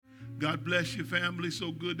God bless your family.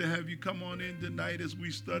 So good to have you come on in tonight as we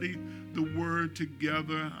study the Word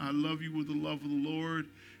together. I love you with the love of the Lord,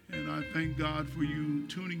 and I thank God for you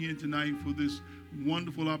tuning in tonight for this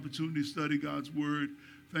wonderful opportunity to study God's Word.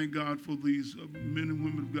 Thank God for these men and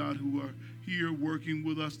women of God who are here working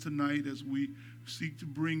with us tonight as we seek to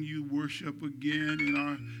bring you worship again in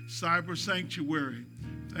our cyber sanctuary.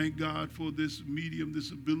 Thank God for this medium, this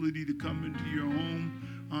ability to come into your home,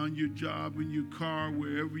 on your job, in your car,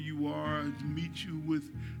 wherever you are, to meet you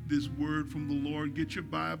with this word from the Lord. Get your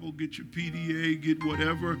Bible, get your PDA, get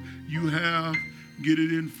whatever you have, get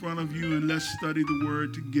it in front of you, and let's study the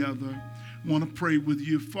word together. I want to pray with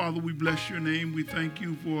you. Father, we bless your name. We thank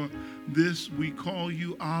you for this. We call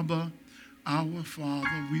you Abba, our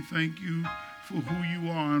Father. We thank you for who you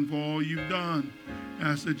are and for all you've done.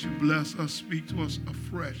 Ask that you bless us, speak to us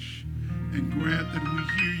afresh, and grant that we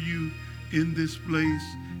hear you in this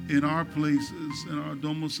place, in our places, in our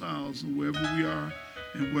domiciles, or wherever we are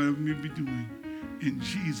and whatever we be doing. In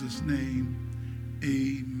Jesus' name,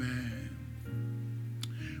 amen.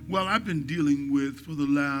 Well, I've been dealing with, for the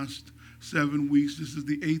last 7 weeks, this is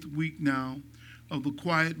the 8th week now, of the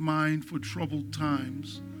quiet mind for troubled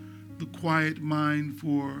times. The quiet mind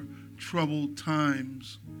for troubled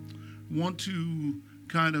times. Want to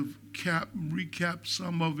kind of recap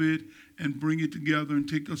some of it and bring it together and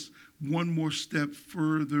take us one more step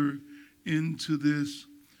further into this.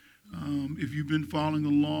 If you've been following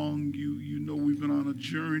along, you know we've been on a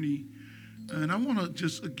journey. And I want to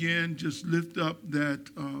just lift up that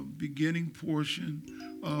beginning portion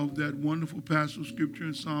of that wonderful passage of scripture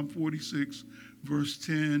in Psalm 46, verse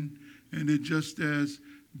 10. And it just says,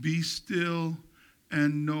 "Be still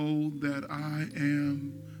and know that I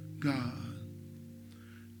am God."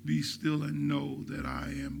 Be still and know that I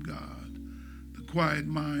am God. The quiet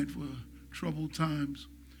mind for troubled times.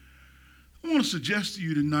 I want to suggest to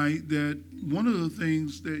you tonight that one of the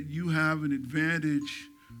things that you have an advantage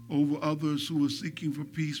over others who are seeking for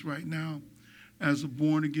peace right now, as a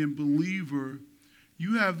born-again believer,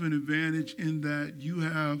 you have an advantage in that you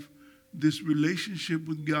have this relationship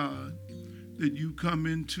with God that you come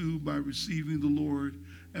into by receiving the Lord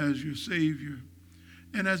as your Savior.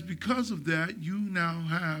 And as because of that, you now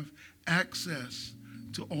have access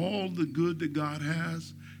to all the good that God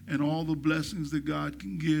has and all the blessings that God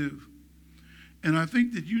can give. And I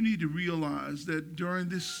think that you need to realize that during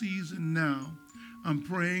this season now, I'm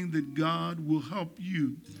praying that God will help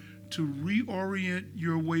you to reorient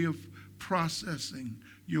your way of processing,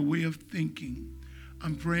 your way of thinking.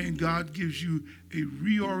 I'm praying God gives you a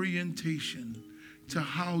reorientation to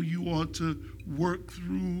how you ought to work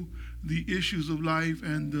through the issues of life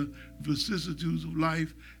and the vicissitudes of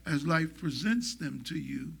life as life presents them to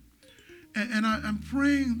you. And I'm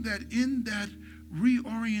praying that in that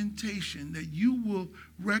reorientation that you will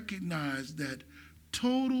recognize that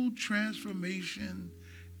total transformation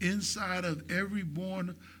inside of every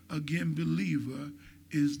born-again believer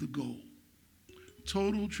is the goal.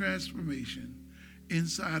 Total transformation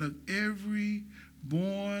inside of every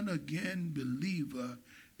born-again believer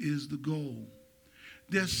is the goal.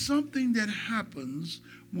 There's something that happens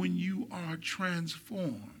when you are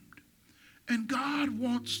transformed. And God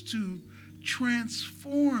wants to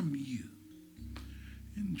transform you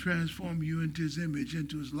and transform you into his image,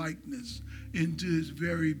 into his likeness, into his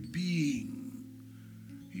very being.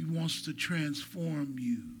 He wants to transform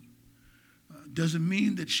you. Doesn't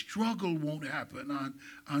mean that struggle won't happen.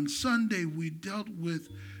 On Sunday, we dealt with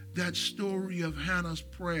that story of Hannah's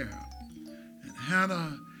prayer. And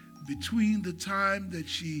Hannah, between the time that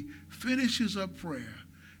she finishes her prayer,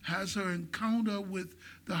 has her encounter with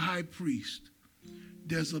the high priest,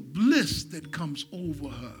 there's a bliss that comes over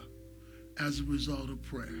her as a result of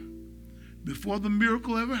prayer. Before the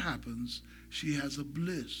miracle ever happens, she has a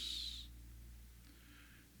bliss.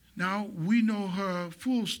 Now, we know her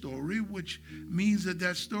full story, which means that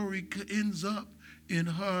that story ends up in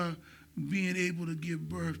her being able to give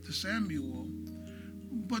birth to Samuel.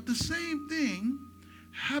 But the same thing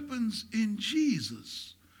happens in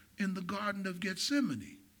Jesus in the Garden of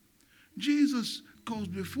Gethsemane. Jesus goes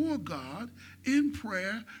before God in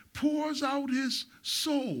prayer, pours out his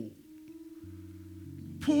soul,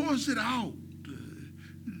 pours it out,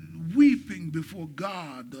 weeping before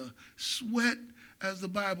God, the sweat, as the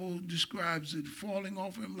Bible describes it, falling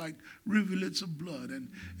off him like rivulets of blood. And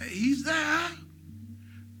he's there.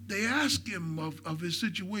 They ask him of his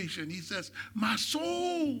situation. He says, "My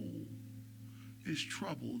soul is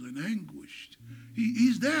troubled and anguished."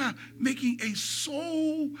 He's there making a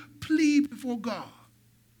soul plea before God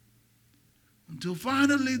until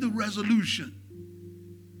finally the resolution.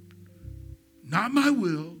 Not my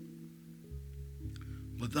will,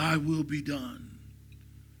 but thy will be done.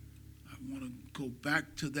 I want to go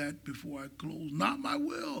back to that before I close. Not my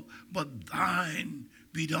will, but thine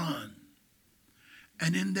be done.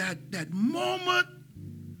 And in that moment,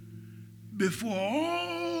 before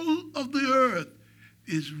all of the earth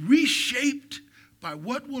is reshaped by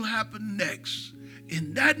what will happen next,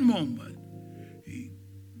 in that moment, he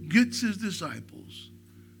gets his disciples,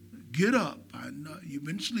 get up. I know you've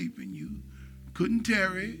been sleeping. You couldn't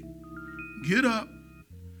tarry. Get up.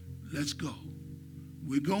 Let's go.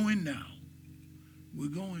 We're going now. We're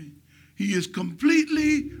going. He is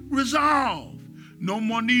completely resolved. No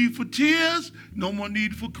more need for tears. No more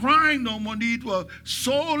need for crying. No more need for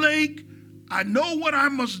soul ache. I know what I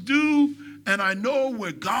must do, and I know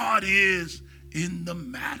where God is in the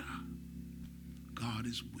matter. God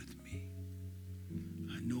is with me.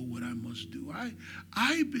 I know what I must do.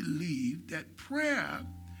 I believe that prayer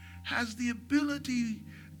has the ability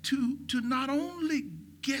to not only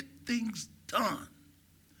get things done,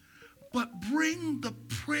 but bring the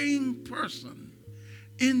praying person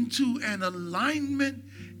into an alignment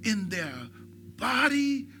in their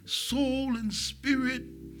body, soul, and spirit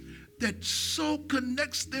that so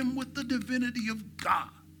connects them with the divinity of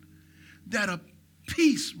God that a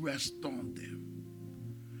peace rests on them.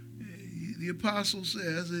 The apostle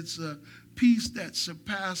says it's a peace that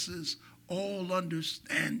surpasses all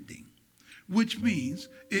understanding, which means,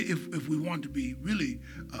 if we want to be really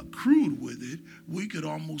crude with it, we could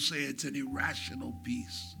almost say it's an irrational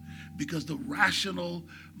peace, because the rational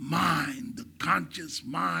mind, the conscious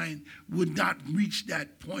mind, would not reach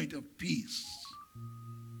that point of peace.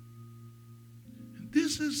 And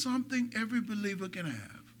this is something every believer can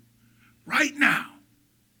have right now,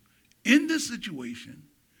 in this situation,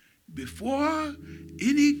 before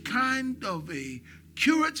any kind of a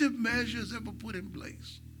curative measure is ever put in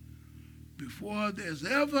place, before there's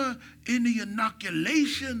ever any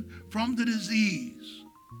inoculation from the disease,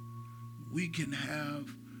 we can have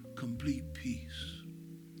complete peace.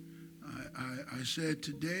 I said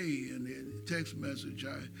today in the text message,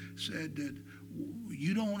 I said that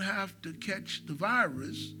you don't have to catch the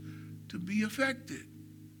virus to be affected,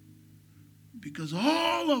 because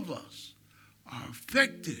all of us are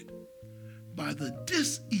affected by the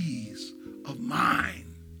dis-ease of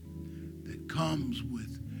mind that comes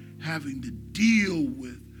with having to deal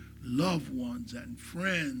with loved ones and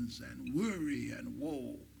friends and worry and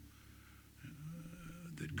woe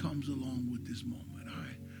that comes along with this moment.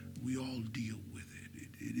 We all deal with it.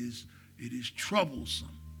 It is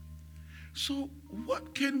troublesome. So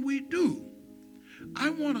what can we do?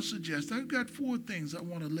 I want to suggest, I've got 4 things I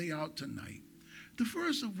want to lay out tonight. The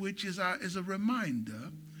first of which is a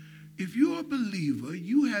reminder. If you're a believer,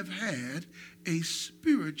 you have had a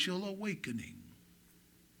spiritual awakening.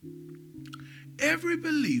 Every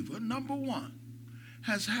believer, number 1,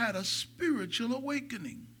 has had a spiritual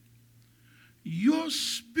awakening. Your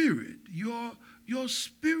spirit, your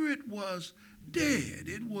spirit was dead.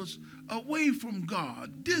 It was away from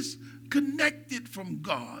God, disconnected from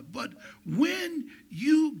God. But when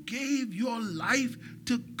you gave your life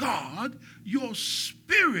to God, your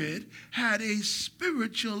spirit had a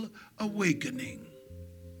spiritual awakening,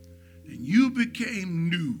 and you became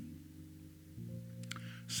new.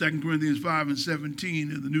 2 Corinthians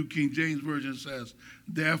 5:17 in the New King James Version says,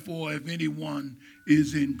 therefore, if anyone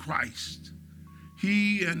is in Christ,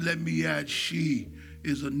 he, and let me add she,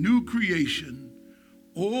 is a new creation.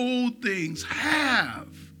 Old things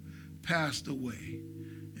have passed away,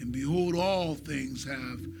 and behold, all things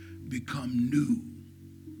have become new.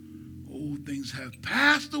 Old things have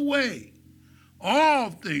passed away. All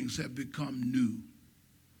things have become new.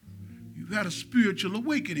 You've had a spiritual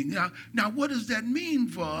awakening. Now, what does that mean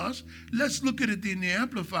for us? Let's look at it in the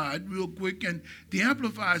Amplified real quick. And the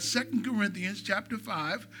Amplified, 2 Corinthians chapter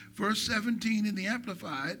 5, verse 17 in the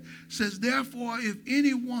Amplified says, therefore, if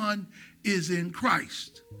anyone is in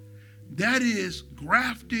Christ, that is,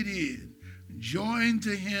 grafted in, joined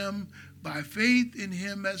to him by faith in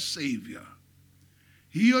him as Savior,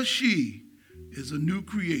 he or she is a new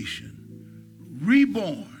creation,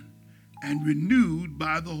 reborn and renewed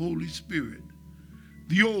by the Holy Spirit.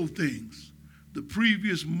 The old things, the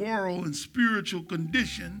previous moral and spiritual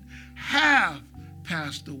condition, have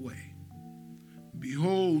passed away.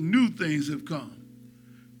 Behold, new things have come,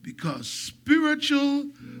 because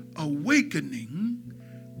spiritual awakening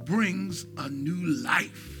brings a new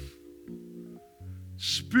life.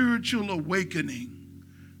 Spiritual awakening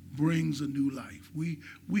brings a new life.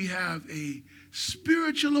 We have a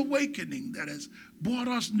spiritual awakening that has brought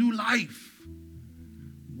us new life.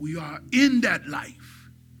 We are in that life.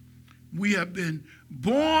 We have been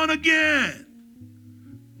born again.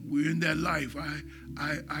 We're in that life.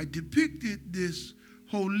 I depicted this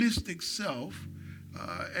holistic self,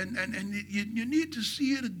 and you need to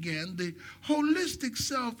see it again. The holistic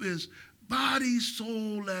self is body,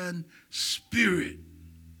 soul, and spirit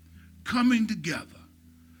coming together.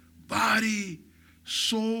 Body,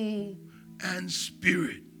 soul, and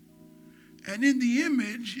spirit. And in the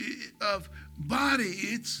image of body,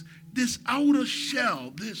 it's this outer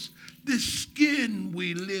shell, this skin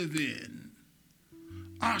we live in.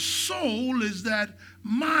 Our soul is that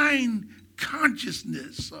mind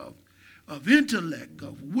consciousness of intellect,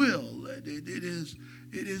 of will. It is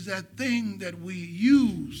that thing that we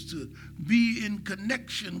use to be in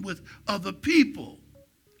connection with other people.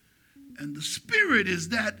 And the spirit is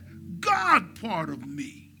that God part of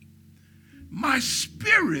me. My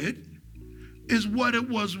spirit is what it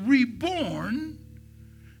was reborn.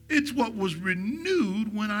 It's what was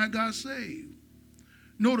renewed when I got saved.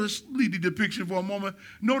 Notice, leave the depiction for a moment.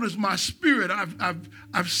 Notice my spirit.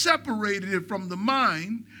 I've separated it from the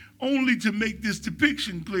mind only to make this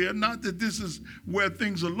depiction clear. Not that this is where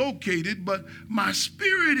things are located, but my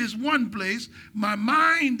spirit is one place. My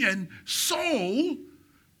mind and soul,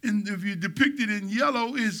 and if you depict it in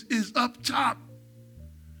yellow, is up top.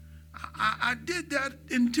 I did that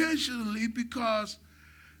intentionally because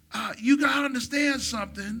you got to understand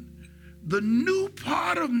something. The new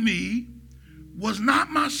part of me was not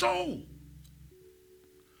my soul.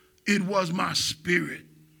 It was my spirit.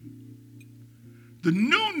 The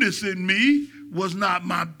newness in me was not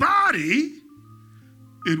my body.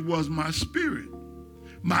 It was my spirit.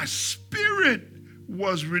 My spirit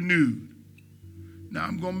was renewed. Now,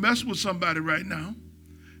 I'm going to mess with somebody right now.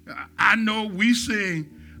 I know we sing,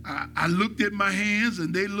 I looked at my hands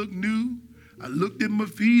and they looked new. I looked at my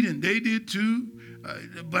feet and they did too.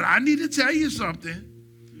 But I need to tell you something.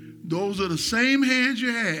 Those are the same hands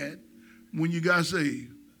you had when you got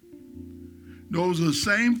saved. Those are the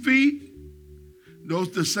same feet. Those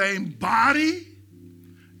are the same body.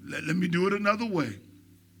 Let me do it another way.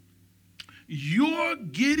 You're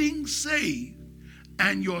getting saved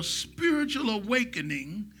and your spiritual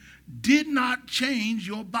awakening did not change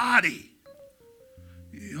your body.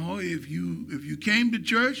 You know, if you came to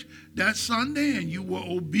church that Sunday and you were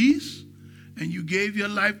obese and you gave your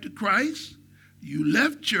life to Christ, you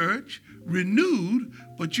left church renewed,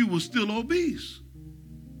 but you were still obese.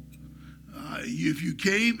 If you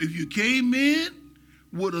came in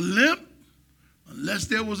with a limp, unless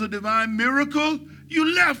there was a divine miracle,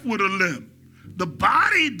 you left with a limp. The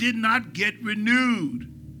body did not get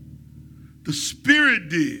renewed. The spirit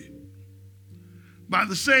did. By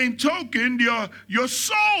the same token, your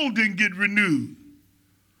soul didn't get renewed.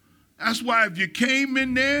 That's why if you came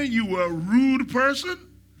in there, you were a rude person,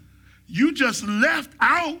 you just left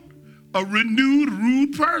out a renewed,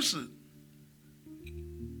 rude person.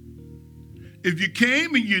 If you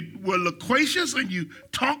came and you were loquacious and you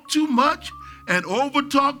talked too much and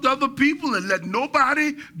overtalked other people and let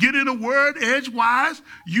nobody get in a word edgewise,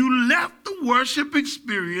 you left the worship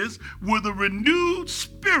experience with a renewed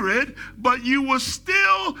spirit, but you were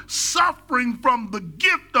still suffering from the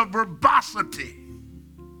gift of verbosity.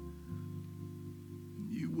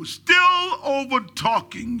 Was still over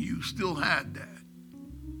talking. You still had that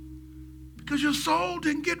because your soul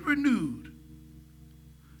didn't get renewed.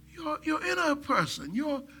 Your inner person,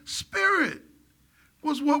 your spirit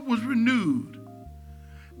was what was renewed.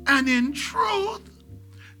 And in truth,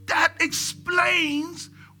 that explains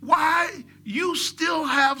why you still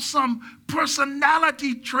have some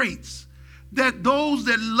personality traits that those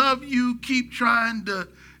that love you keep trying to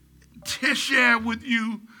share with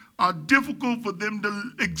you are difficult for them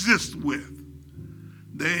to exist with.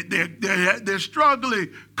 They're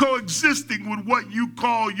struggling, coexisting with what you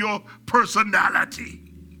call your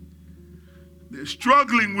personality. They're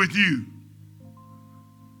struggling with you.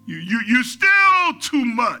 You're still too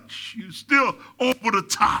much. You're still over the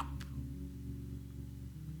top.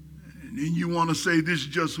 And then you want to say, this is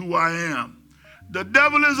just who I am. The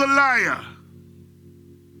devil is a liar.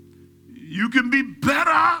 You can be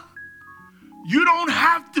better. You don't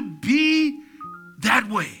have to be that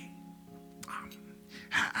way.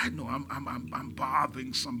 I know I'm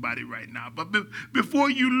bothering somebody right now, but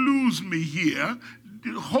before you lose me here,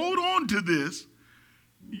 hold on to this.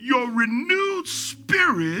 Your renewed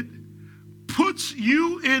spirit puts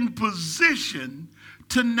you in position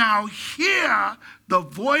to now hear the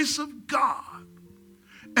voice of God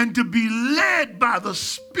and to be led by the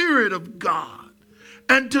Spirit of God.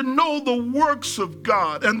 And to know the works of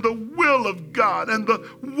God and the will of God and the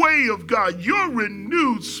way of God. Your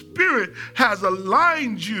renewed spirit has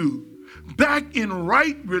aligned you back in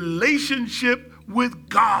right relationship with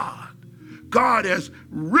God. God has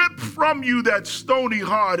ripped from you that stony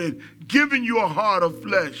heart and given you a heart of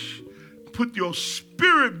flesh. Put your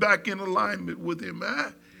spirit back in alignment with him.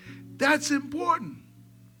 That's important.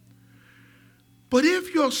 But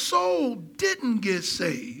if your soul didn't get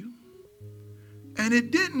saved and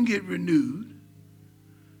it didn't get renewed,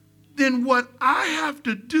 then what I have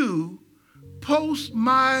to do post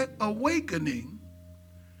my awakening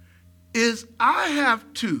is I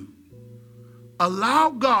have to allow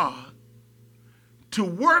God to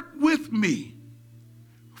work with me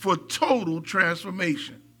for total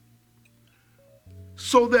transformation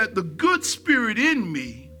so that the good spirit in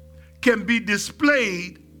me can be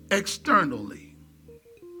displayed externally.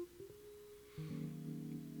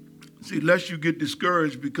 See, lest you get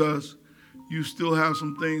discouraged because you still have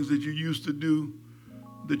some things that you used to do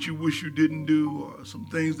that you wish you didn't do, or some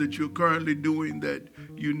things that you're currently doing that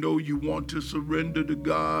you know you want to surrender to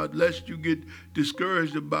God, lest you get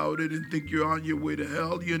discouraged about it and think you're on your way to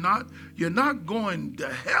hell. You're not going to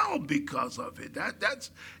hell because of it.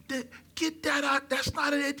 Get that out. That's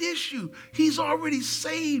not an issue. He's already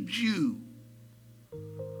saved you.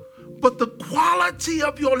 But the quality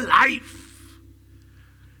of your life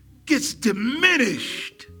gets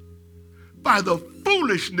diminished by the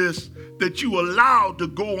foolishness that you allowed to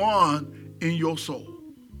go on in your soul.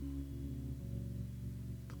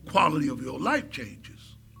 The quality of your life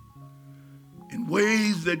changes in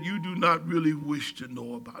ways that you do not really wish to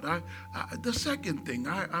know about. The second thing,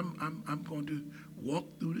 I'm going to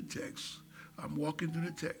walk through the text. I'm walking through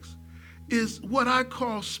the text, is what I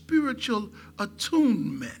call spiritual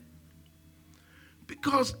attunement.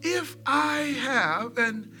 Because if I have,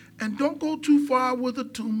 and don't go too far with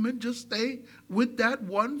attunement, just stay with that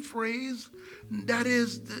one phrase, that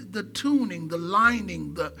is the tuning, the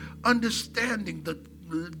lining, the understanding, the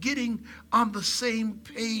getting on the same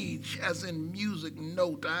page as in music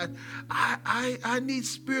note. I need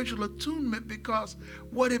spiritual attunement because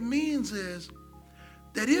what it means is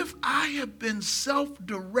that if I have been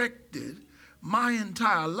self-directed my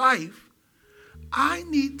entire life, I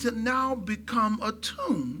need to now become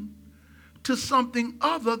attuned to something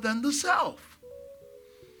other than the self.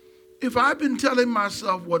 If I've been telling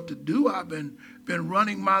myself what to do, I've been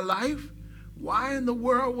running my life, why in the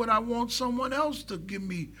world would I want someone else to give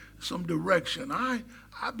me some direction?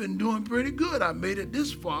 I've been doing pretty good. I made it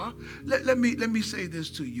this far. Let me say this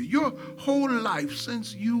to you. Your whole life,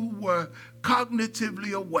 since you were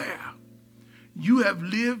cognitively aware, you have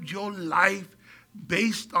lived your life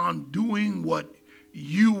based on doing what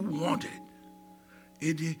you wanted.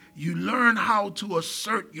 You learn how to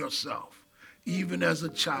assert yourself. Even as a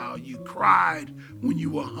child, you cried when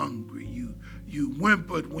you were hungry. You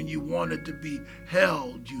whimpered when you wanted to be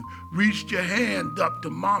held. You reached your hand up to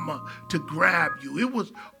mama to grab you. It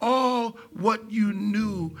was all what you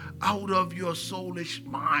knew out of your soulish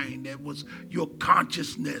mind. It was your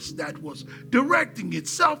consciousness that was directing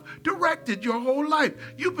itself, directed your whole life.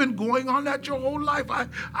 You've been going on that your whole life.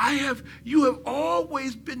 You have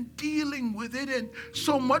always been dealing with it, and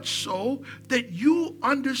so much so that you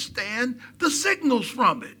understand the signals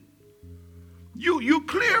from it. You're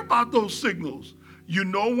clear about those signals. You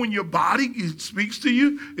know when your body speaks to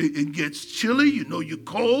you, it gets chilly. You know you're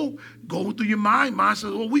cold. Go through your mind. Mind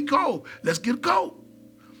says, oh, we cold. Let's get a coat.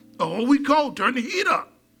 Oh, we cold. Turn the heat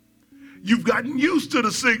up. You've gotten used to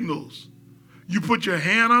the signals. You put your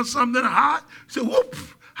hand on something hot. Say, whoop,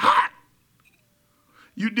 hot.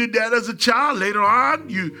 You did that as a child. Later on,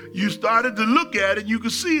 you started to look at it. You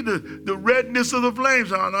could see the redness of the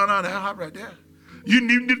flames. Oh, no, that's hot right there. You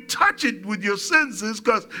need to touch it with your senses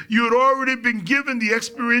because you had already been given the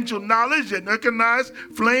experiential knowledge and recognized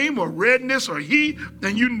flame or redness or heat,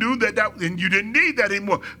 and you knew that and you didn't need that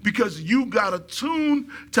anymore because you got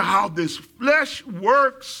attuned to how this flesh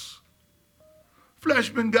works.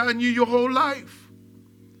 Flesh been guiding you your whole life.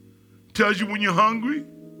 Tells you when you're hungry.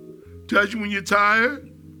 Tells you when you're tired.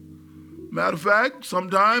 Matter of fact,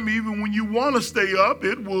 sometime even when you want to stay up,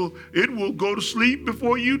 it will go to sleep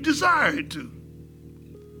before you desire it to.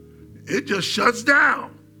 It just shuts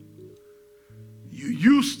down. You're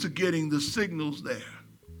used to getting the signals there.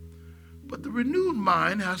 But the renewed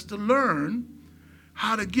mind has to learn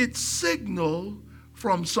how to get signal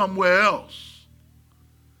from somewhere else.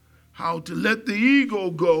 How to let the ego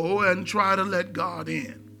go and try to let God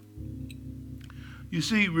in. You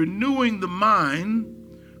see, renewing the mind,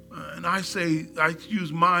 and I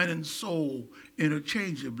use mind and soul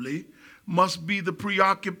interchangeably, must be the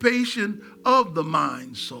preoccupation of the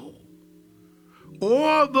mind soul.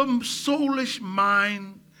 Or the soulish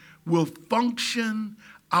mind will function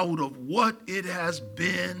out of what it has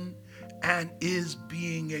been and is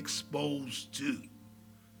being exposed to.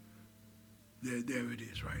 There it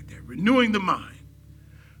is right there. Renewing the mind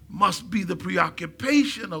must be the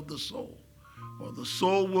preoccupation of the soul, or the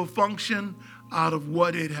soul will function out of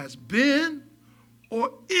what it has been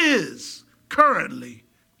or is currently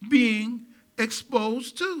being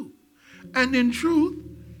exposed to. And in truth,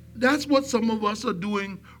 that's what some of us are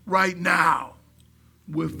doing right now.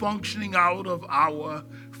 We're functioning out of our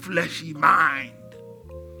fleshy mind.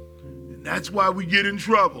 And that's why we get in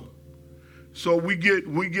trouble. So we get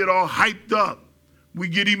all hyped up. We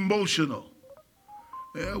get emotional.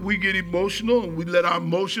 Yeah, we get emotional and we let our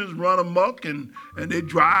emotions run amok and they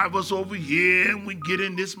drive us over here and we get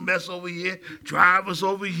in this mess over here, drive us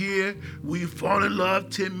over here. We fall in love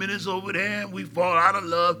 10 minutes over there and we fall out of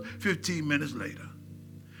love 15 minutes later.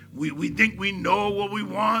 We think we know what we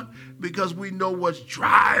want because we know what's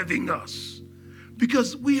driving us.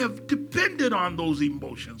 Because we have depended on those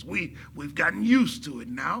emotions. We've gotten used to it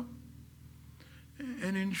now.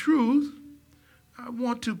 And in truth, I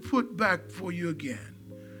want to put back for you again.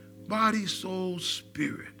 Body, soul,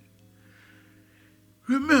 spirit.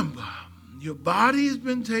 Remember, your body has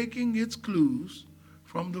been taking its clues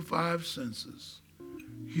from the five senses.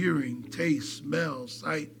 Hearing, taste, smell,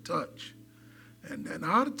 sight, touch. And I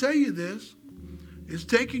ought to tell you this. It's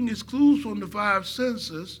taking its clues from the five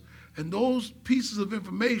senses, and those pieces of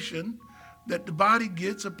information that the body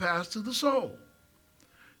gets are passed to the soul.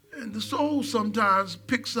 And the soul sometimes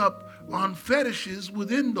picks up on fetishes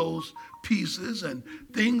within those pieces and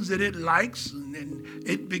things that it likes, and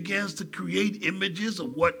it begins to create images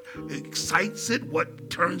of what excites it, what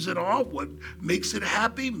turns it off, what makes it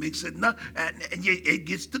happy, makes it not, and it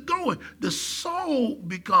gets to going. The soul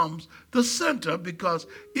becomes the center because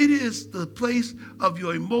it is the place of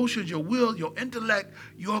your emotions, your will, your intellect,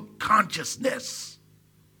 your consciousness.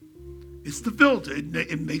 It's the filter.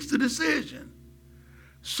 It makes the decision.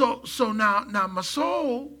 So now my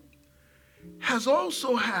soul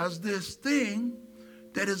has this thing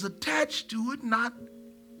that is attached to it, not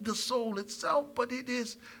the soul itself, but it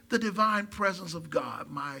is the divine presence of God,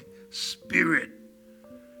 my spirit.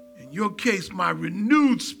 In your case, my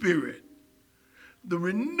renewed spirit. The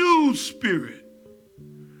renewed spirit.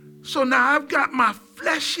 So now I've got my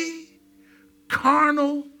fleshy,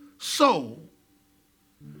 carnal soul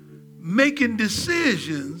making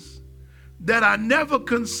decisions that I never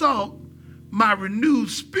consult my renewed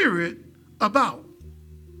spirit about.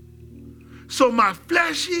 So my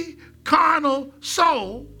fleshy, carnal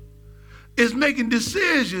soul is making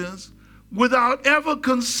decisions without ever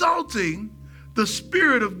consulting the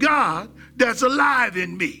Spirit of God that's alive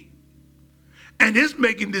in me. And it's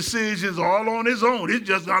making decisions all on its own. It's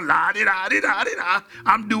just gonna la-di-da-di-da-di-da.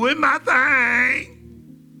 I'm doing my thing.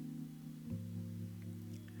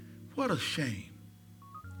 What a shame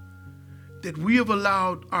that we have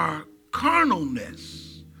allowed our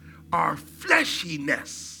carnalness, our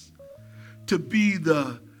fleshiness, to be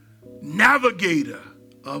the navigator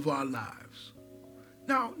of our lives.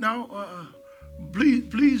 Now,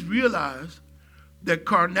 please realize that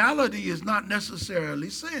carnality is not necessarily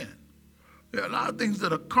sin. There are a lot of things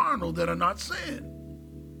that are carnal that are not sin.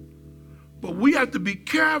 But we have to be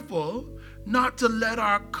careful not to let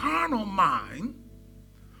our carnal mind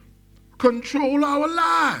control our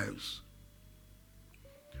lives.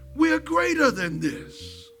 We're greater than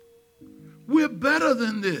this. We're better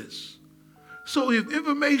than this. So if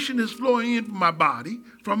information is flowing in from my body,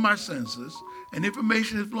 from my senses, and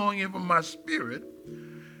information is flowing in from my spirit,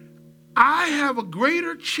 I have a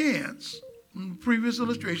greater chance, in the previous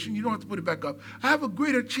illustration, you don't have to put it back up, I have a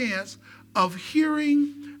greater chance of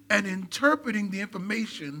hearing and interpreting the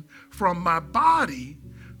information from my body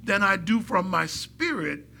than I do from my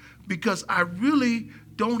spirit, because I really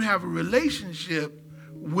don't have a relationship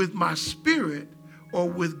with my spirit or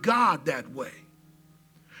with God that way.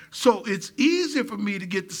 So it's easier for me to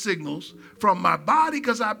get the signals from my body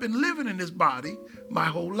because I've been living in this body my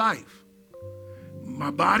whole life.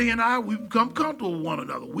 My body and I, we've become comfortable with one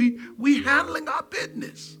another. We handling our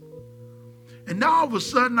business. And now all of a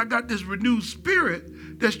sudden I got this renewed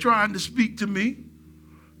spirit that's trying to speak to me.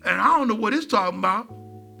 And I don't know what it's talking about.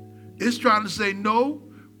 It's trying to say no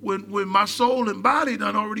when my soul and body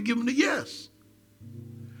done already given a yes.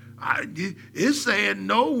 It's saying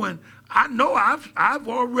no when I know I've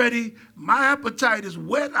already, my appetite is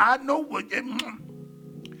wet. I know what,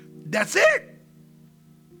 that's it.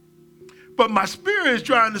 But my spirit is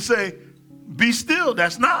trying to say, be still,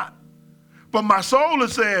 that's not. But my soul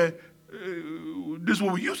is saying, this is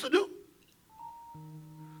what we used to do.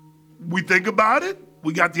 We think about it.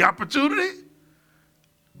 We got the opportunity.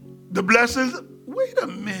 The blessings. Wait a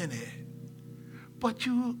minute. But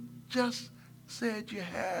you just said you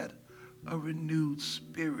had a renewed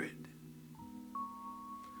spirit.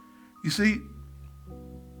 You see,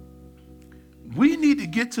 we need to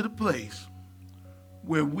get to the place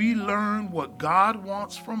where we learn what God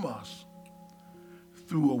wants from us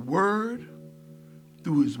through a word,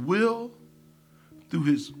 through his will, through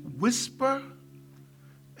his whisper,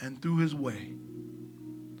 and through his way.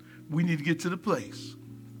 We need to get to the place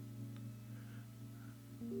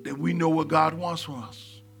that we know what God wants from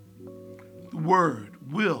us. The word,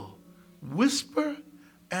 will, whisper,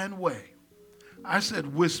 and way. I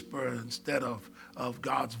said whisper instead of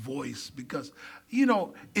God's voice because, you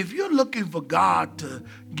know, if you're looking for God to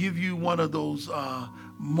give you one of those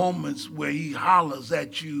moments where he hollers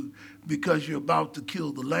at you because you're about to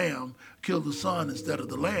kill the son instead of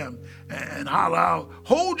the lamb, and holler out,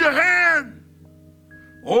 hold your hand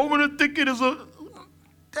over the thicket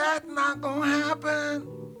that's not going to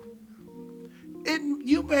happen.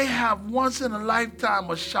 You may have once in a lifetime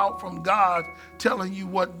a shout from God telling you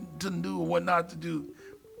what to do or what not to do.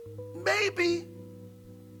 Maybe.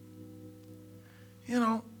 You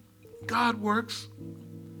know, God works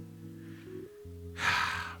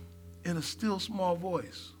in a still small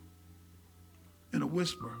voice, in a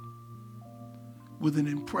whisper, with an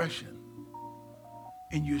impression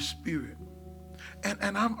in your spirit.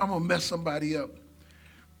 And I'm going to mess somebody up.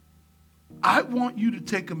 I want you to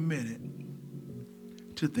take a minute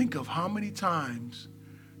to think of how many times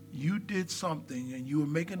you did something and you were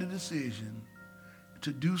making a decision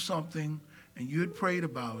to do something and you had prayed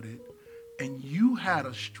about it and you had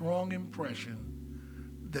a strong impression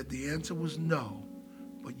that the answer was no,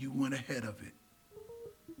 but you went ahead of it.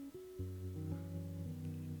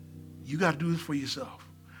 You got to do this for yourself.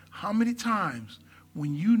 How many times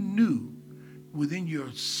when you knew within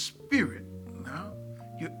your spirit, now,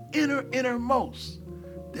 your innermost,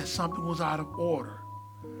 that something was out of order,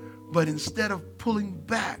 but instead of pulling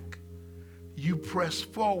back, you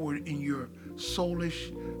pressed forward in your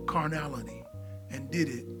soulish carnality and did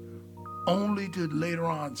it only to later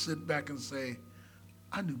on sit back and say,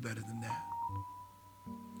 I knew better than that.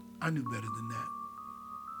 I knew better than that.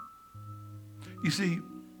 You see,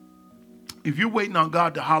 if you're waiting on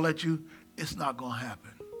God to holler at you, it's not going to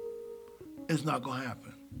happen. It's not going to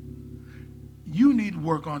happen. You need to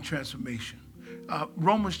work on transformation.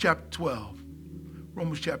 Romans chapter 12,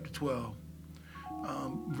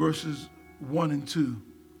 verses 1 and 2.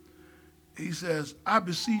 He says, I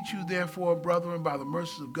beseech you, therefore, brethren, by the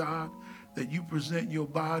mercies of God, that you present your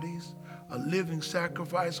bodies a living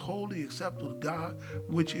sacrifice, wholly acceptable to God,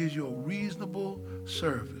 which is your reasonable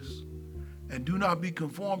service. And do not be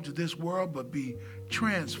conformed to this world, but be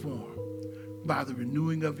transformed by the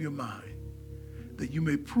renewing of your mind, that you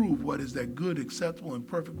may prove what is that good, acceptable, and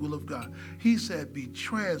perfect will of God. He said, be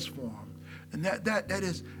transformed. And that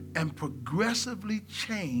is, and progressively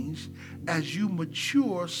changed as you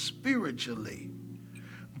mature spiritually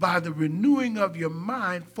by the renewing of your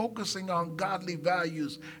mind, focusing on godly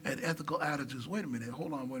values and ethical attitudes. Wait a minute,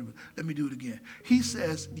 hold on, wait a minute. Let me do it again. He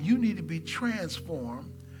says you need to be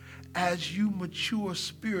transformed as you mature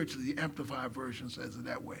spiritually. The Amplified Version says it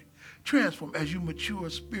that way. Transform as you mature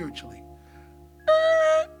spiritually.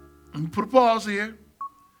 Let me put a pause here.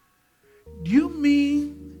 Do you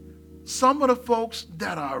mean some of the folks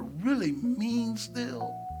that are really mean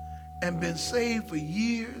still and been saved for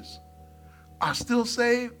years are still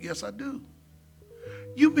saved? Yes, I do.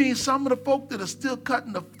 You mean some of the folk that are still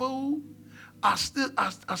cutting the food are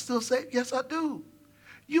still saved? Yes, I do.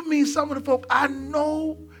 You mean some of the folk I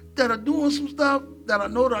know that are doing some stuff that I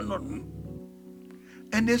know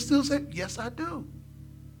and they're still saved? Yes, I do.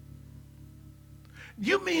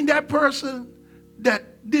 You mean that person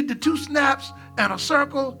that did the 2 snaps and a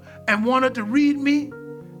circle and wanted to read me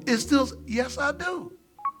is still? Yes, I do.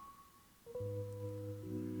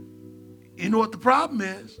 You know what the problem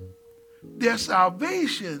is? Their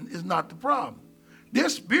salvation is not the problem. Their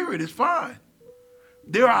spirit is fine.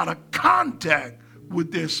 They're out of contact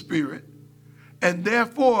with their spirit, and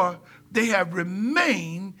therefore they have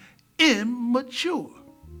remained immature.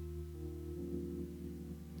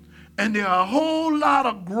 And there are a whole lot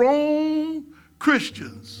of grown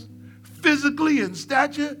Christians, physically in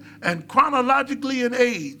stature and chronologically in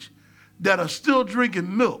age, that are still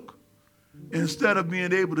drinking milk instead of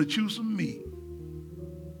being able to chew some meat.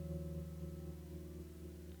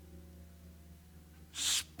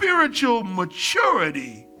 Spiritual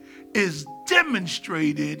maturity is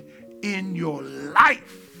demonstrated in your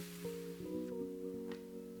life.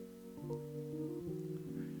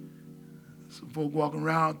 Some folk walking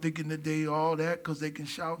around thinking that they all that because they can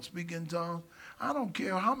shout and speak in tongues. I don't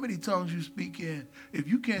care how many tongues you speak in. If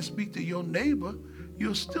you can't speak to your neighbor,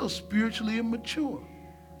 you're still spiritually immature.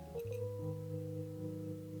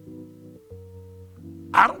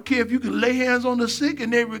 I don't care if you can lay hands on the sick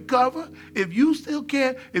and they recover. If you still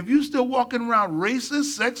can't, if you still walking around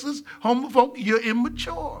racist, sexist, homophobic, you're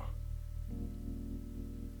immature.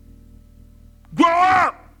 Grow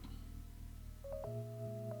up.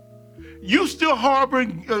 You still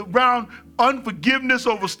harboring around unforgiveness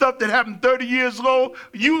over stuff that happened 30 years ago.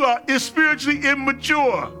 You are spiritually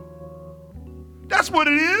immature. That's what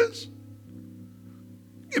it is.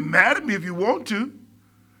 Get mad at me if you want to.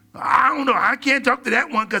 I don't know. I can't talk to that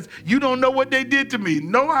one because you don't know what they did to me.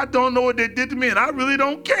 No, I don't know what they did to me, and I really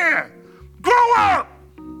don't care. Grow up.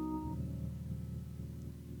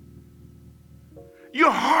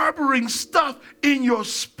 You're harboring stuff in your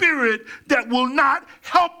spirit that will not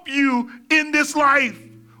help you in this life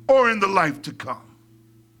or in the life to come.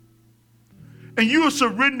 And you are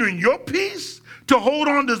surrendering your peace to hold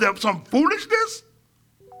on to some foolishness?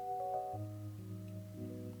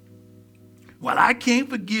 Well, I can't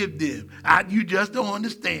forgive them. You just don't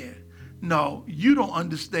understand. No, you don't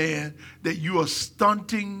understand that you are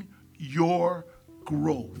stunting your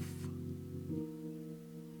growth.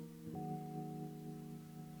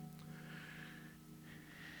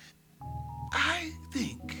 I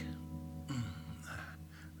think,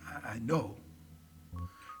 I know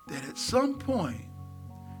that at some point,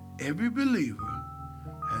 every believer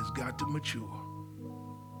has got to mature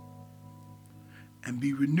and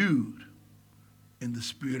be renewed in the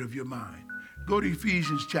spirit of your mind. Go to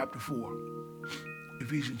Ephesians chapter 4.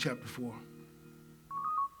 Ephesians chapter 4.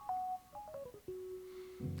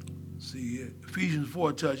 See, Ephesians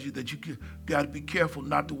 4 tells you that you got to be careful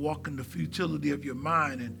not to walk in the futility of your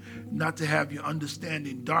mind and not to have your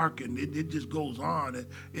understanding darkened. It just goes on.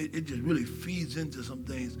 It just really feeds into some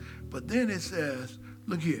things. But then it says,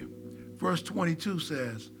 look here, verse 22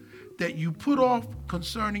 says, that you put off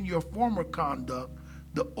concerning your former conduct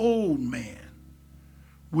the old man,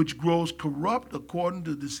 which grows corrupt according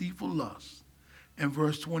to deceitful lusts. And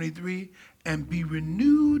verse 23, and be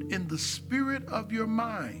renewed in the spirit of your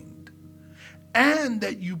mind, and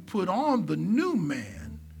that you put on the new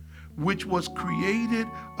man, which was created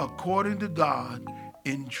according to God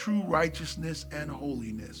in true righteousness and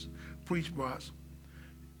holiness. Preach, Bros.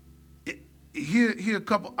 Here a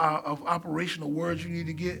couple of operational words you need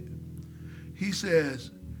to get. He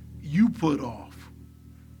says, you put off,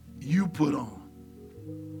 you put on.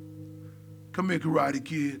 Come here, Karate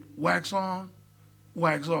Kid. Wax on,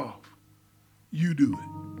 wax off. You do it.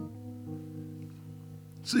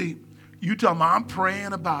 See, you tell me, I'm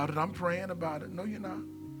praying about it. I'm praying about it. No, you're not.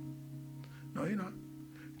 No, you're not.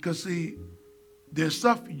 Because, see, there's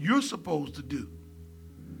stuff you're supposed to do.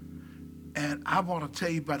 And I want to tell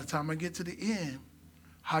you by the time I get to the end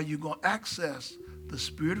how you're going to access the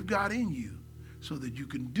Spirit of God in you so that you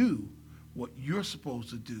can do what you're supposed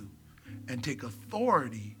to do and take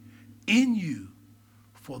authority in you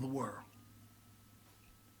for the world.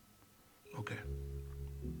 Okay.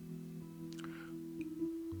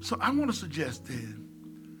 So I want to suggest then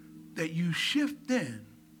that you shift then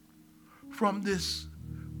from this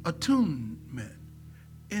attunement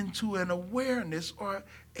into an awareness or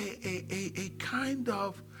a kind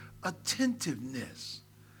of attentiveness.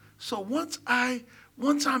 So once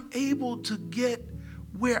I'm able to get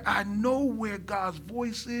where I know where God's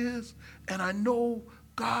voice is and I know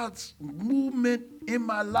God's movement in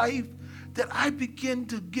my life, that I begin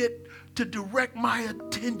to get to direct my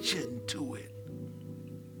attention to it.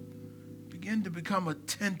 Begin to become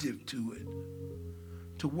attentive to it,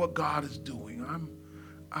 to what God is doing.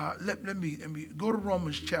 Let me go to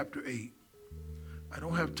Romans chapter 8. I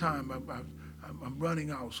don't have time. I'm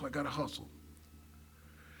running out, so I got to hustle.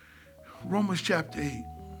 Romans chapter 8.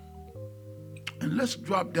 And let's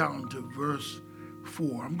drop down to verse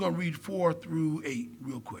 4. I'm going to read 4 through 8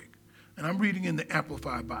 real quick. And I'm reading in the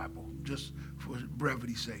Amplified Bible, just for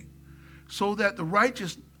brevity's sake. So that the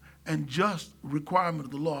righteous and just requirement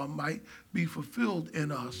of the law might be fulfilled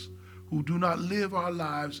in us who do not live our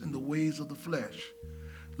lives in the ways of the flesh.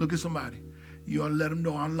 Look at somebody. You ought to let them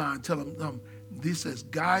know online. Tell them, this is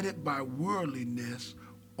guided by worldliness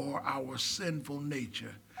or our sinful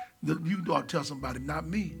nature. You ought to tell somebody, not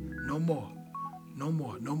me, no more. No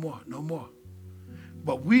more, no more, no more.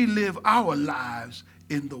 But we live our lives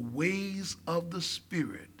in the ways of the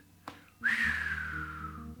Spirit.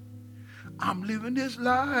 I'm living this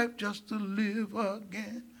life just to live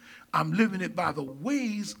again. I'm living it by the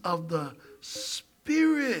ways of the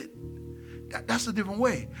Spirit. That's a different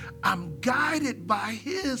way. I'm guided by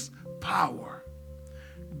His power.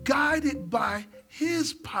 Guided by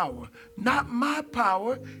His power. Not my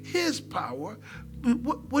power, His power.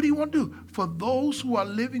 What do you want to do? For those who are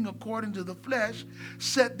living according to the flesh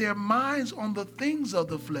set their minds on the things of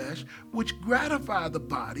the flesh, which gratify the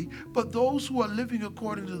body. But those who are living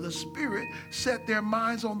according to the Spirit set their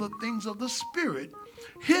minds on the things of the Spirit,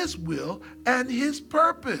 His will and His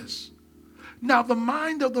purpose. Now the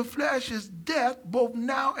mind of the flesh is death, both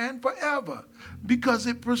now and forever, because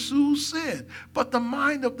it pursues sin. But the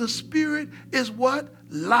mind of the Spirit is what?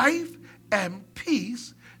 Life and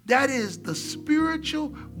peace. That is the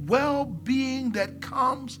spiritual well-being that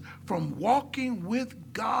comes from walking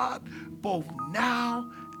with God both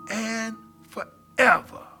now and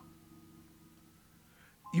forever.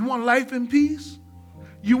 You want life and peace?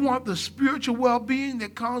 You want the spiritual well-being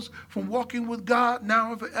that comes from walking with God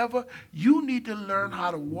now and forever? You need to learn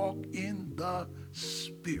how to walk in the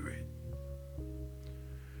Spirit.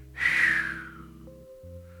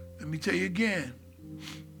 Let me tell you again.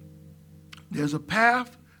 There's a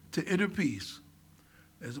path to inner peace.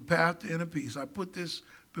 There's a path to inner peace. I put this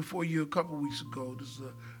before you a couple weeks ago. This is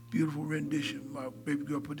a beautiful rendition my baby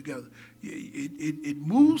girl put together. It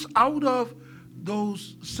moves out of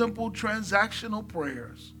those simple transactional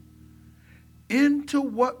prayers into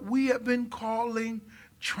what we have been calling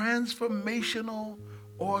transformational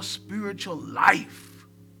or spiritual life.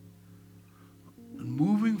 And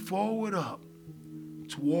moving forward up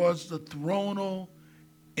towards the thronal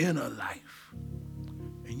inner life.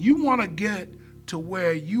 And you want to get to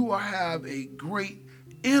where you have a great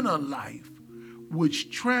inner life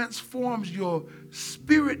which transforms your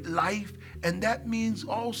spirit life, and that means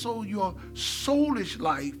also your soulish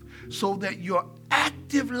life, so that your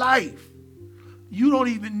active life, you don't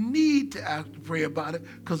even need to pray about it,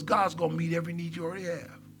 because God's going to meet every need you already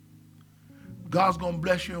have. God's going to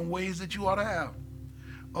bless you in ways that you ought to have.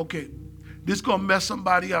 Okay, this is going to mess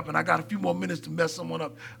somebody up, and I got a few more minutes to mess someone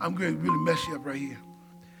up. I'm going to really mess you up right here.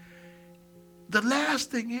 The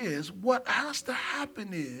last thing is, what has to happen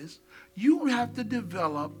is, you have to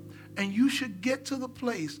develop, and you should get to the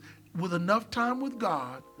place with enough time with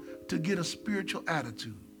God to get a spiritual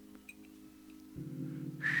attitude.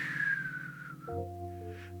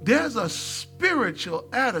 There's a spiritual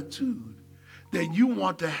attitude that you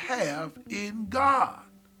want to have in God.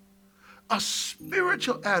 A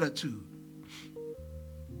spiritual attitude.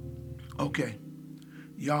 Okay.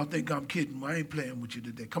 Y'all think I'm kidding. I ain't playing with you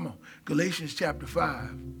today. Come on. Galatians chapter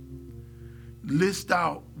 5. List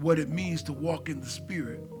out what it means to walk in the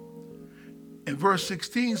Spirit. And verse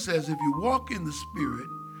 16 says, if you walk in the Spirit,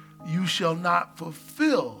 you shall not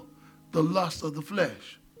fulfill the lust of the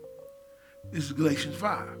flesh. This is Galatians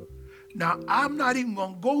 5. Now, I'm not even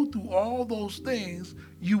going to go through all those things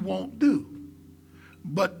you won't do.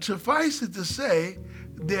 But suffice it to say,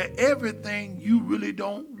 they're everything you really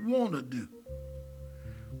don't want to do.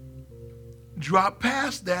 Drop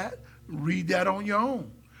past that, read that on your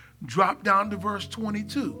own. Drop down to verse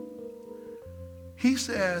 22. He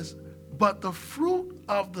says, but the fruit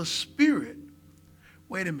of the Spirit,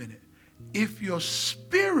 wait a minute, if your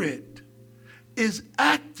spirit is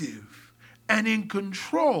active and in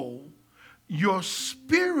control, your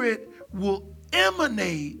spirit will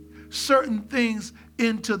emanate certain things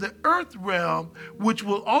into the earth realm, which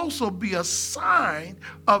will also be a sign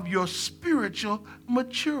of your spiritual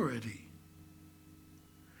maturity.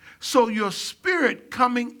 So your spirit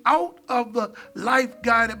coming out of the life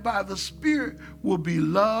guided by the Spirit will be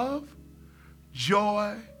love,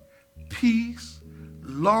 joy, peace,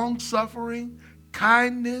 long-suffering,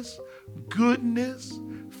 kindness, goodness,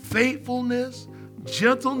 faithfulness,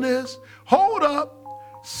 gentleness. Hold up,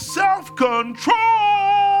 self-control.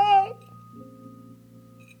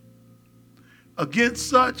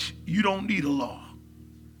 Against such, you don't need a law.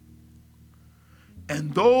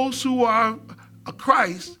 And those who are a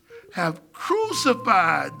Christ have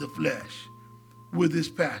crucified the flesh with its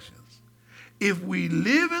passions. If we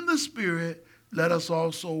live in the Spirit, let us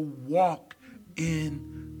also walk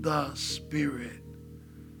in the Spirit.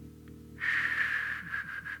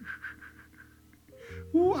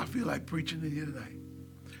 Ooh, I feel like preaching in here tonight.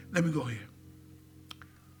 Let me go here.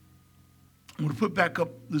 I'm going to put back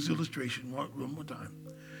up this illustration one more time.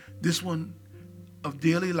 This one of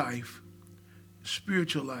daily life,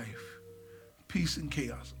 spiritual life, peace and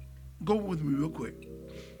chaos. Go with me real quick.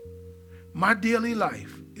 My daily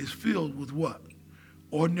life is filled with what?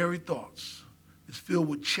 Ordinary thoughts. It's filled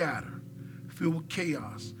with chatter, filled with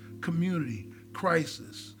chaos, community,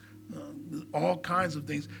 crisis, all kinds of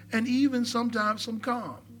things, and even sometimes some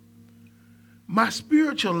calm. My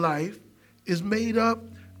spiritual life is made up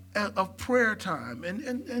of prayer time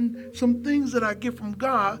and some things that I get from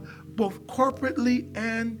God, both corporately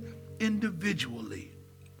and individually.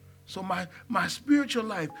 So my spiritual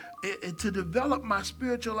life, to develop my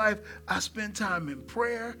spiritual life, I spend time in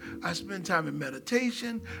prayer. I spend time in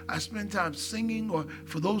meditation. I spend time singing. Or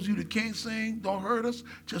for those of you that can't sing, don't hurt us.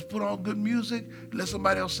 Just put on good music. Let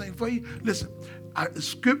somebody else sing for you. Listen,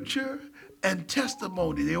 scripture and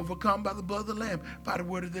testimony, they overcome by the blood of the Lamb, by the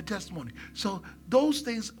word of their testimony. So those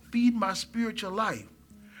things feed my spiritual life.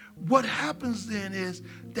 What happens then is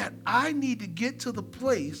that I need to get to the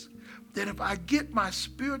place that if I get my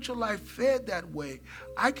spiritual life fed that way,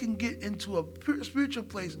 I can get into a spiritual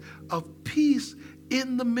place of peace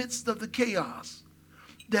in the midst of the chaos.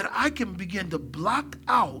 That I can begin to block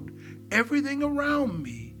out everything around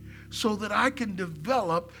me so that I can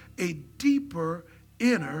develop a deeper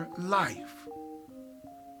inner life.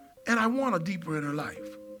 And I want a deeper inner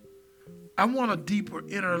life. I want a deeper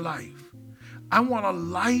inner life. I want a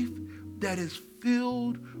life that is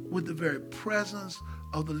filled with the very presence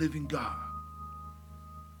of the living God.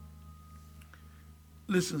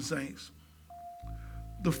 Listen, saints,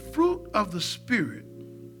 the fruit of the Spirit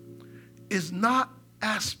is not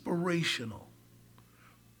aspirational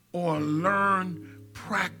or learned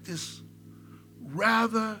practice.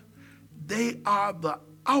 Rather, they are the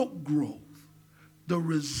outgrowth, the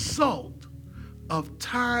result of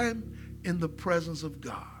time in the presence of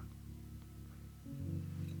God.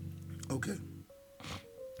 Okay.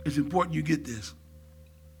 It's important you get this.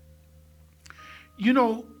 You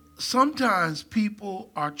know, sometimes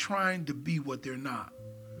people are trying to be what they're not.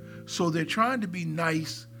 So they're trying to be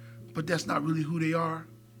nice, but that's not really who they are.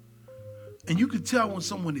 And you can tell when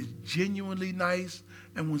someone is genuinely nice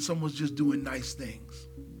and when someone's just doing nice things.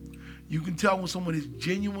 You can tell when someone is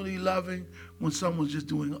genuinely loving when someone's just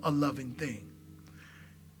doing a loving thing.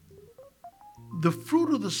 The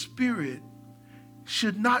fruit of the Spirit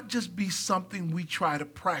should not just be something we try to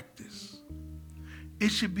practice. It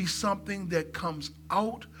should be something that comes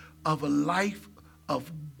out of a life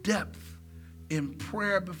of depth in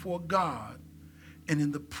prayer before God and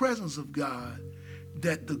in the presence of God,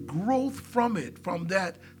 that the growth from it, from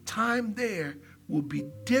that time there, will be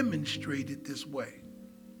demonstrated this way.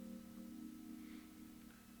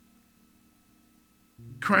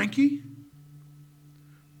 Cranky,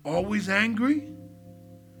 always angry,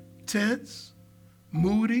 tense,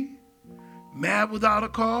 moody, mad without a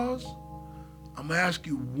cause, I'm going to ask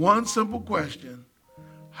you one simple question.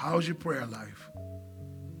 How's your prayer life?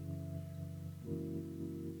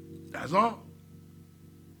 That's all.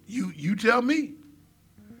 You tell me.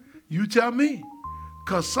 You tell me.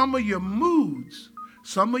 Because some of your moods,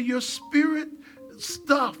 some of your spirit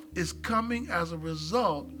stuff is coming as a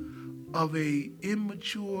result of a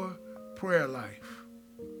immature prayer life.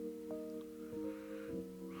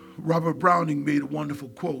 Robert Browning made a wonderful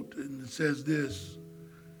quote, and it says this: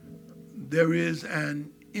 there is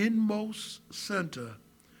an inmost center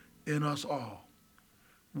in us all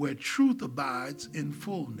where truth abides in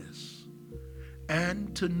fullness,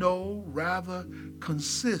 and to know rather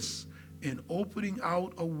consists in opening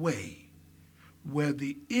out a way where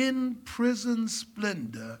the imprisoned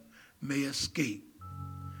splendor may escape,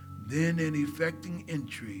 then in effecting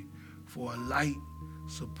entry for a light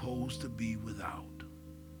supposed to be without.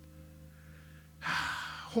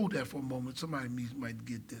 Hold that for a moment. Somebody might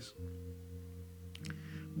get this.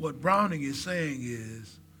 What Browning is saying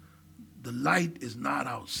is the light is not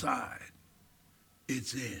outside,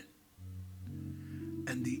 it's in.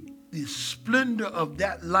 And the splendor of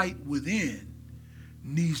that light within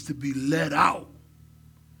needs to be let out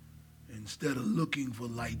instead of looking for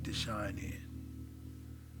light to shine in.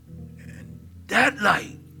 And that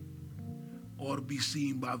light ought to be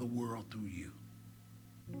seen by the world through you.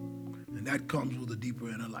 And that comes with a deeper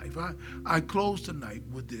inner life. I close tonight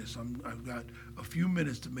with this. I've got a few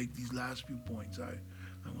minutes to make these last few points. I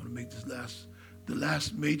want to make the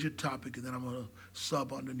last major topic, and then I'm going to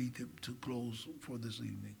sub underneath it to close for this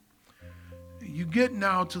evening. You get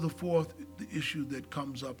now to the fourth issue that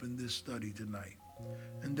comes up in this study tonight,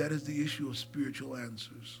 and that is the issue of spiritual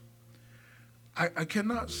answers. I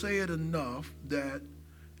cannot say it enough that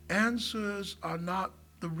answers are not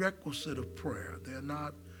the requisite of prayer. They're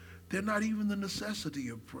not even the necessity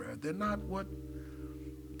of prayer. They're not what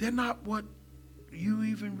you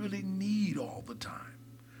even really need all the time.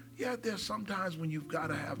 Yeah, there's sometimes when you've got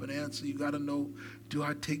to have an answer. You got to know, do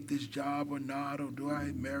I take this job or not, or do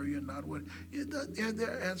I marry or not?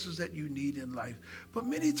 There are answers that you need in life. But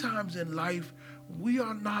many times in life, we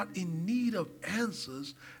are not in need of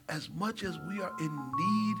answers as much as we are in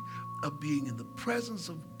need of being in the presence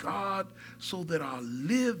of God so that our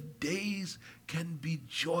lived days can be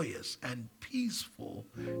joyous and peaceful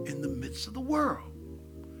in the midst of the world.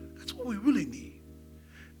 That's what we really need.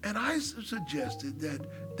 And I suggested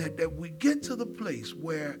that we get to the place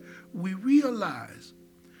where we realize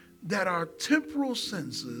that our temporal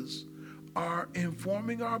senses are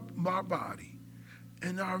informing our body,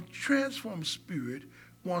 and our transformed spirit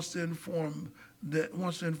wants to inform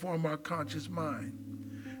our conscious mind.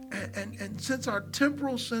 And since our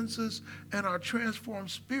temporal senses and our transformed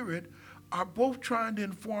spirit are both trying to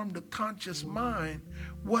inform the conscious mind,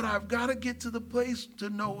 what I've got to get to the place to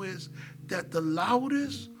know is that the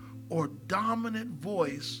loudest or dominant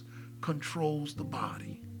voice controls the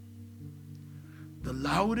body. The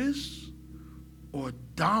loudest or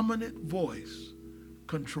dominant voice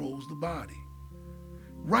controls the body.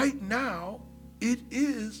 Right now, it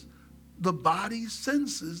is the body's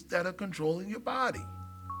senses that are controlling your body.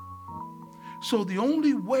 So the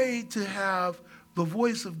only way to have the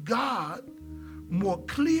voice of God more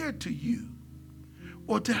clear to you,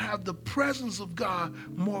 or to have the presence of God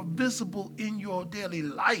more visible in your daily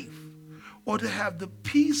life, or to have the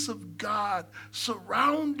peace of God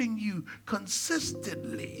surrounding you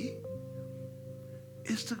consistently,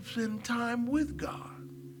 is to spend time with God.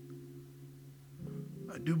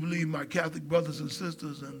 I do believe my Catholic brothers and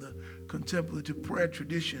sisters in the contemplative prayer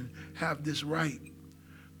tradition have this right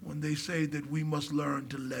when they say that we must learn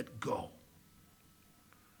to let go.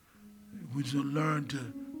 We should learn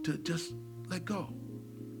to just let go.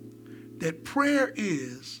 That prayer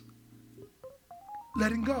is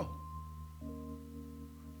letting go.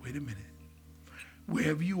 Wait a minute.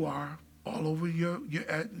 Wherever you are, all over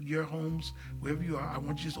your homes, wherever you are, I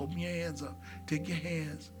want you to just open your hands up. Take your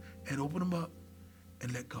hands and open them up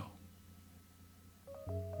and let go.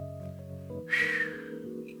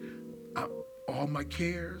 All my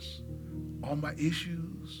cares, all my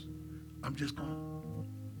issues, I'm just going to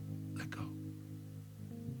let go.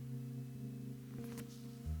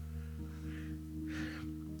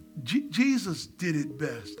 Jesus did it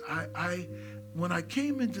best. When I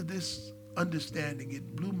came into this understanding,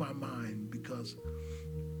 it blew my mind because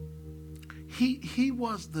he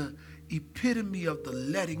was the epitome of the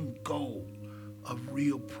letting go of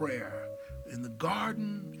real prayer in the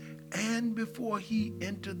garden and before he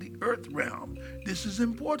entered the earth realm. This is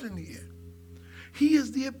important here. He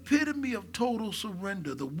is the epitome of total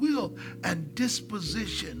surrender, the will and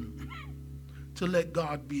disposition to let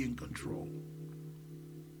God be in control.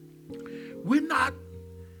 When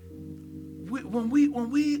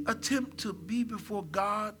we attempt to be before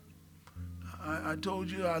God, I told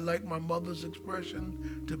you I like my mother's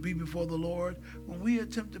expression, to be before the Lord. When we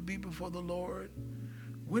attempt to be before the Lord,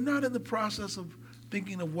 we're not in the process of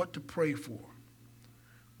thinking of what to pray for.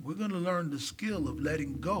 We're going to learn the skill of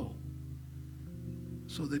letting go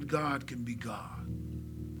so that God can be God.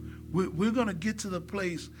 We're going to get to the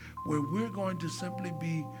place where we're going to simply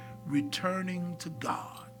be returning to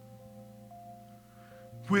God.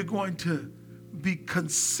 We're going to be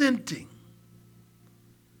consenting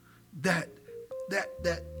that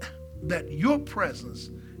your presence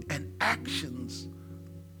and actions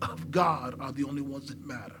of God are the only ones that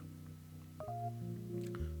matter.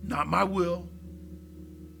 Not my will,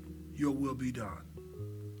 your will be done.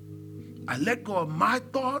 I let go of my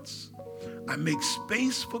thoughts. I make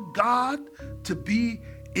space for God to be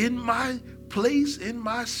in my place, in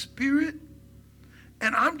my spirit.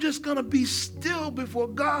 And I'm just going to be still before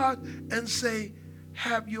God and say,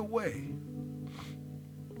 have your way.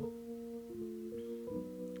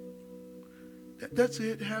 That's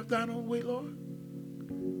it. Have thine own way, Lord.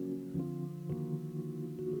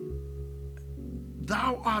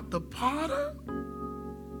 Thou art the potter.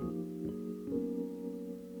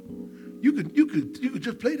 You could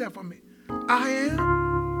just play that for me. I am.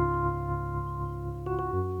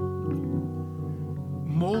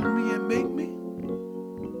 Mold me and make me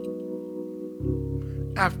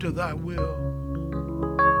after thy will.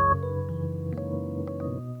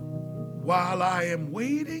 While I am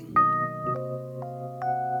waiting,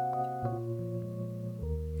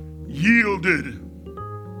 yielded.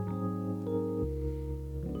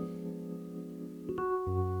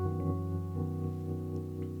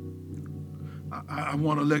 I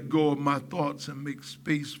want to let go of my thoughts and make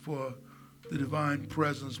space for the divine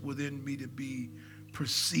presence within me to be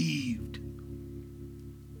perceived.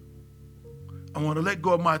 I want to let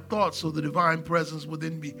go of my thoughts so the divine presence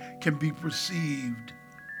within me can be perceived.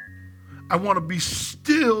 I want to be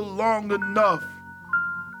still long enough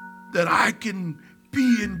that I can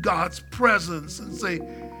be in God's presence and say,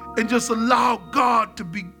 and just allow God to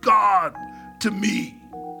be God to me.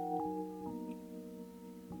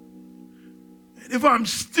 If I'm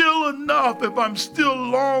still enough, if I'm still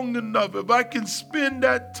long enough, if I can spend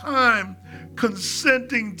that time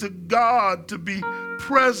consenting to God to be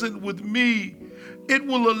present with me it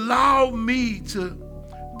will allow me to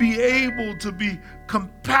be able to be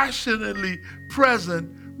compassionately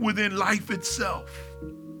present within life itself.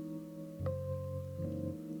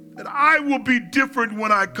 And I will be different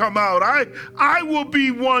when I come out. I will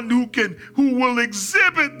be one who will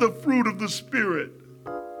exhibit the fruit of the Spirit.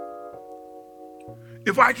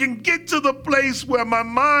 If I can get to the place where my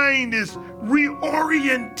mind is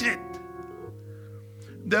reoriented,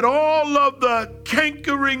 that all of the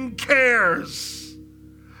cankering cares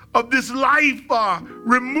of this life are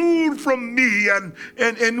removed from me, and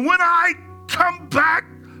when I come back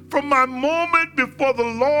from my moment before the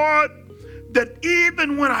Lord, that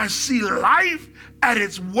even when I see life at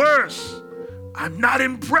its worst, I'm not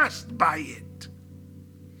impressed by it.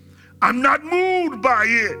 I'm not moved by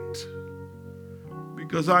it,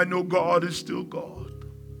 because I know God is still God.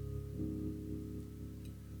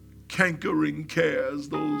 Cankering cares,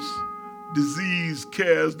 those disease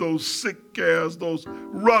cares, those sick cares, those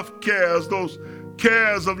rough cares, those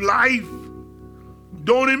cares of life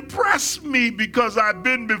don't impress me, because I've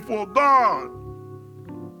been before God.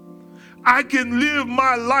 I can live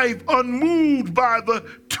my life unmoved by the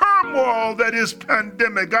turmoil that is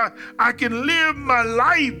pandemic. I can live my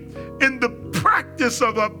life in the practice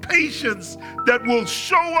of a patience that will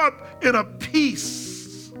show up in a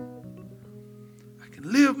peace. I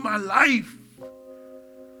can live my life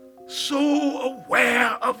so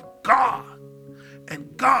aware of God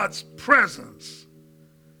and God's presence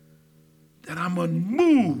that I'm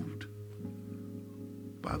unmoved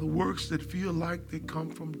by the works that feel like they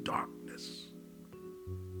come from darkness.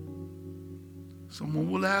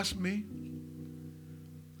 Someone will ask me,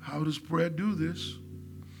 how does prayer do this?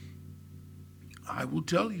 I will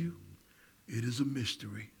tell you, it is a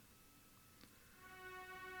mystery.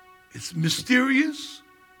 It's mysterious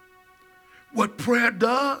what prayer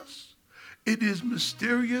does. It is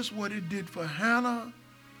mysterious what it did for Hannah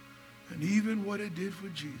and even what it did for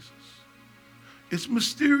Jesus. It's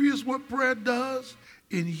mysterious what prayer does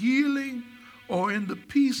in healing or in the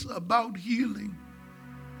peace about healing.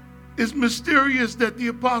 It's mysterious that the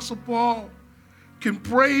Apostle Paul can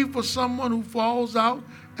pray for someone who falls out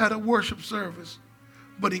at a worship service,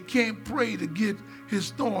 but he can't pray to get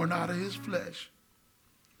his thorn out of his flesh.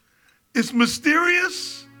 It's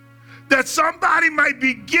mysterious that somebody might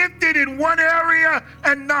be gifted in one area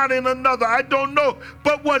and not in another. I don't know.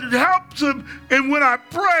 But what helps him, and when I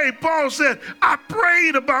pray, Paul said, I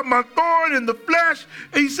prayed about my thorn in the flesh.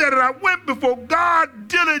 And he said, and I went before God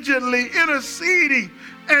diligently interceding.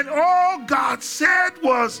 And all God said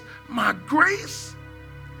was, my grace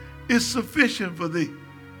is sufficient for thee.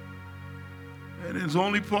 And as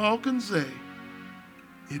only Paul can say,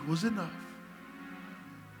 it was enough.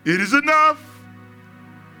 It is enough.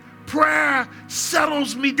 Prayer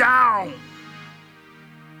settles me down,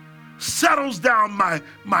 settles down my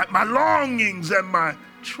longings and my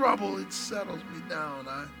trouble. It settles me down.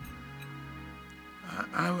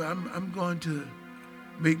 I'm going to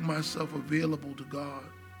make myself available to God.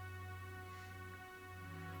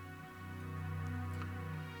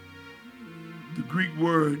 The Greek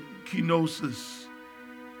word kenosis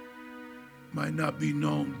might not be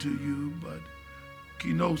known to you, but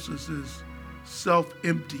kenosis is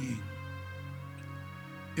self-emptying.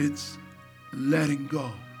 It's letting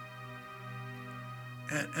go.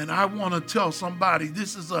 And I want to tell somebody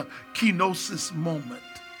this is a kenosis moment.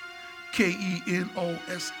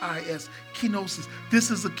 K-E-N-O-S-I-S, kenosis.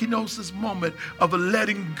 This is a kenosis moment of a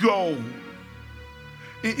letting go.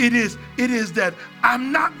 It is that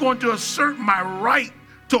I'm not going to assert my right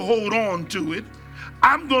to hold on to it.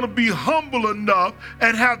 I'm going to be humble enough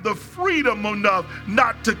and have the freedom enough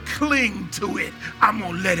not to cling to it. I'm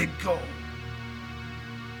going to let it go.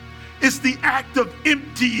 It's the act of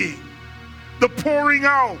emptying, the pouring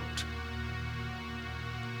out.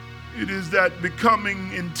 It is that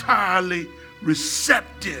becoming entirely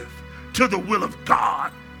receptive to the will of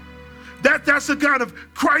God. That's the kind of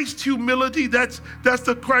Christ humility. That's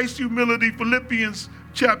the Christ humility. Philippians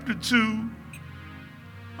chapter 2.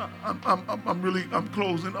 I'm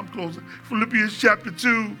closing. Philippians chapter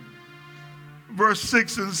 2, verse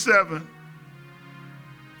 6 and 7.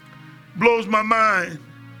 Blows my mind.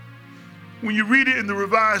 When you read it in the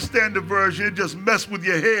Revised Standard Version, it just messes with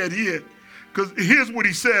your head here. Because here's what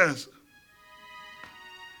he says.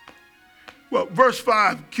 Well, verse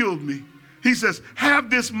 5 killed me. He says, have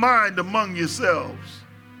this mind among yourselves,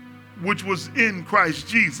 which was in Christ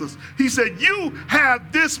Jesus. He said, you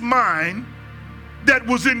have this mind that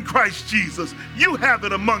was in Christ Jesus. You have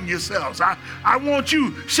it among yourselves. I want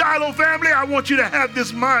you, Shiloh family, I want you to have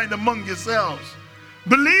this mind among yourselves.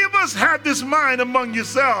 Believers, have this mind among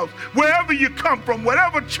yourselves. Wherever you come from,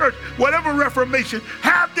 whatever church, whatever reformation,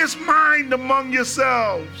 have this mind among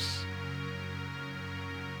yourselves.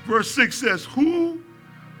 Verse 6 says, who,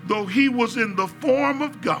 though he was in the form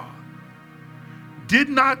of God, did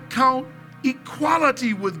not count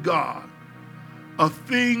equality with God a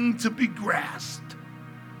thing to be grasped,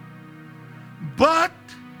 but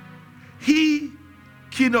he,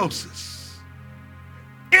 kenosis,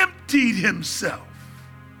 emptied himself.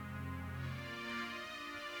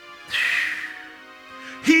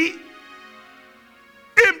 He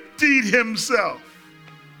emptied himself.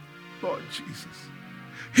 Lord Jesus.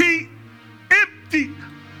 He emptied.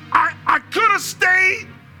 I could have stayed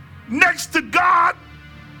next to God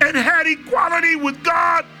and had equality with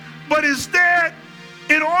God, but instead,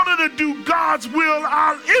 in order to do God's will,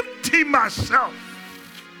 I'll empty myself.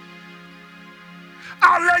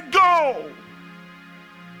 I'll let go.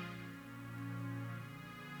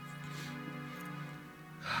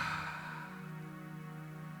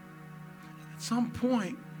 At some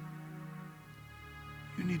point,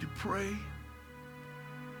 you need to pray.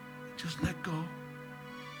 Just let go.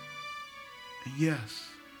 And yes,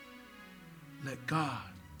 let God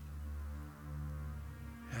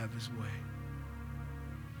have his way.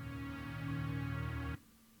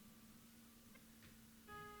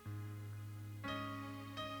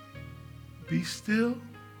 Be still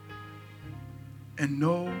and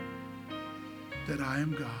know that I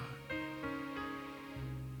am God.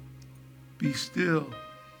 Be still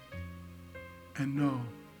and know.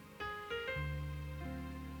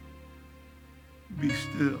 Be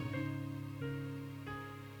still.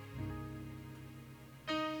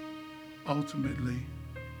 Ultimately,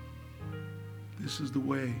 this is the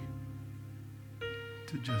way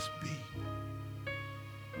to just be.